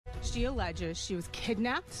She alleges she was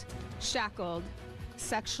kidnapped, shackled,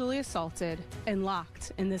 sexually assaulted, and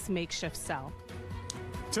locked in this makeshift cell.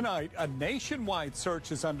 Tonight, a nationwide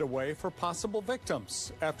search is underway for possible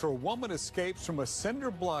victims after a woman escapes from a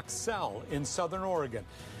cinder block cell in southern Oregon.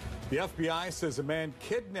 The FBI says a man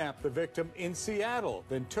kidnapped the victim in Seattle,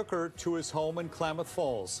 then took her to his home in Klamath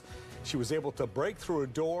Falls. She was able to break through a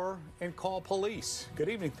door and call police. Good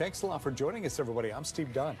evening. Thanks a lot for joining us, everybody. I'm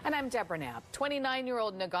Steve Dunn. And I'm Deborah Knapp.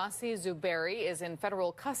 29-year-old Negasi Zuberi is in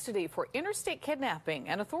federal custody for interstate kidnapping,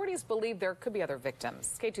 and authorities believe there could be other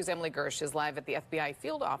victims. K2's Emily Gersh is live at the FBI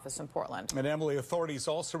field office in Portland. And Emily, authorities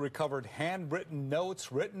also recovered handwritten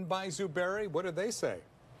notes written by Zuberi. What did they say?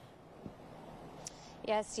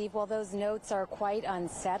 Yes, Steve, well, those notes are quite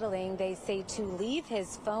unsettling. They say to leave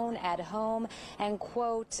his phone at home and,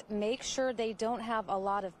 quote, make sure they don't have a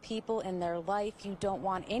lot of people in their life. You don't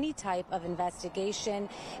want any type of investigation.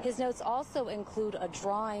 His notes also include a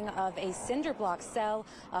drawing of a cinder block cell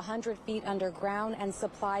 100 feet underground and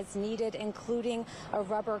supplies needed, including a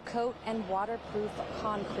rubber coat and waterproof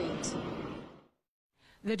concrete.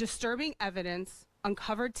 The disturbing evidence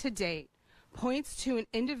uncovered to date points to an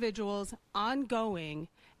individual's ongoing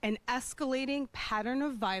and escalating pattern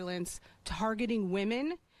of violence targeting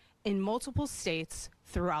women in multiple states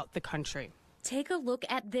throughout the country. Take a look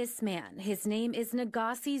at this man. His name is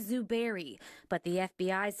Negasi Zuberi, but the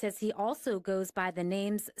FBI says he also goes by the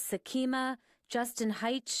names Sakima, Justin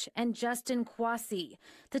Hyche and Justin Kouassi.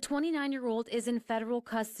 The 29-year-old is in federal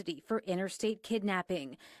custody for interstate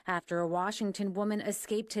kidnapping after a Washington woman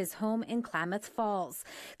escaped his home in Klamath Falls,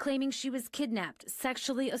 claiming she was kidnapped,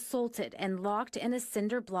 sexually assaulted, and locked in a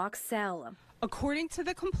cinder block cell. According to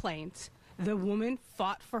the complaint, the woman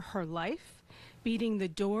fought for her life, beating the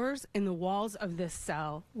doors and the walls of this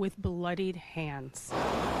cell with bloodied hands.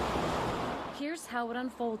 Here's how it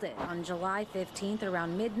unfolded. On July 15th,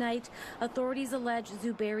 around midnight, authorities allege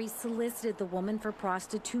Zuberi solicited the woman for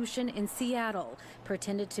prostitution in Seattle,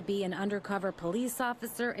 pretended to be an undercover police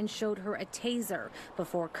officer, and showed her a taser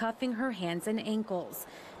before cuffing her hands and ankles.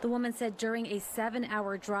 The woman said during a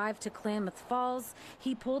 7-hour drive to Klamath Falls,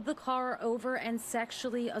 he pulled the car over and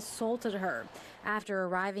sexually assaulted her. After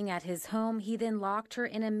arriving at his home, he then locked her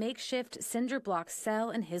in a makeshift cinder block cell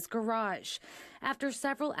in his garage. After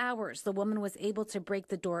several hours, the woman was able to break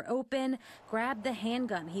the door open, grab the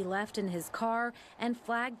handgun he left in his car, and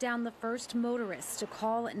flag down the first motorist to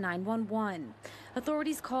call 911.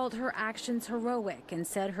 Authorities called her actions heroic and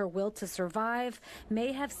said her will to survive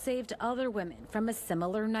may have saved other women from a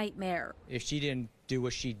similar nightmare. If she didn't do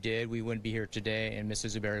what she did, we wouldn't be here today, and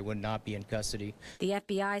Mrs. Zuberi would not be in custody. The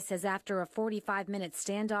FBI says after a 45-minute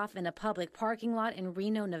standoff in a public parking lot in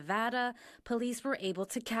Reno, Nevada, police were able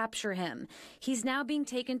to capture him. He's now being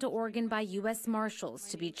taken to Oregon by U.S. Marshals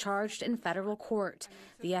to be charged in federal court.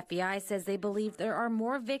 The FBI says they believe there are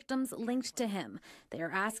more victims linked to him. They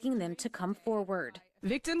are asking them to come forward.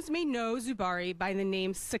 Victims may know Zuberi by the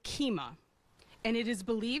name Sakima, and it is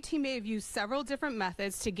believed he may have used several different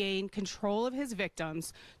methods to gain control of his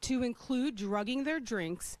victims, to include drugging their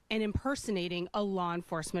drinks and impersonating a law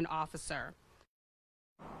enforcement officer.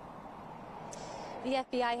 The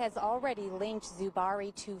FBI has already linked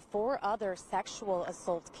Zuberi to 4 other sexual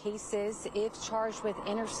assault cases. If charged with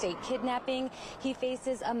interstate kidnapping, he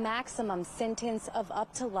faces a maximum sentence of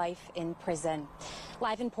up to life in prison.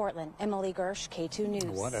 Live in Portland, Emily Gersh, K2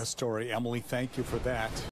 News. What a story, Emily. Thank you for that.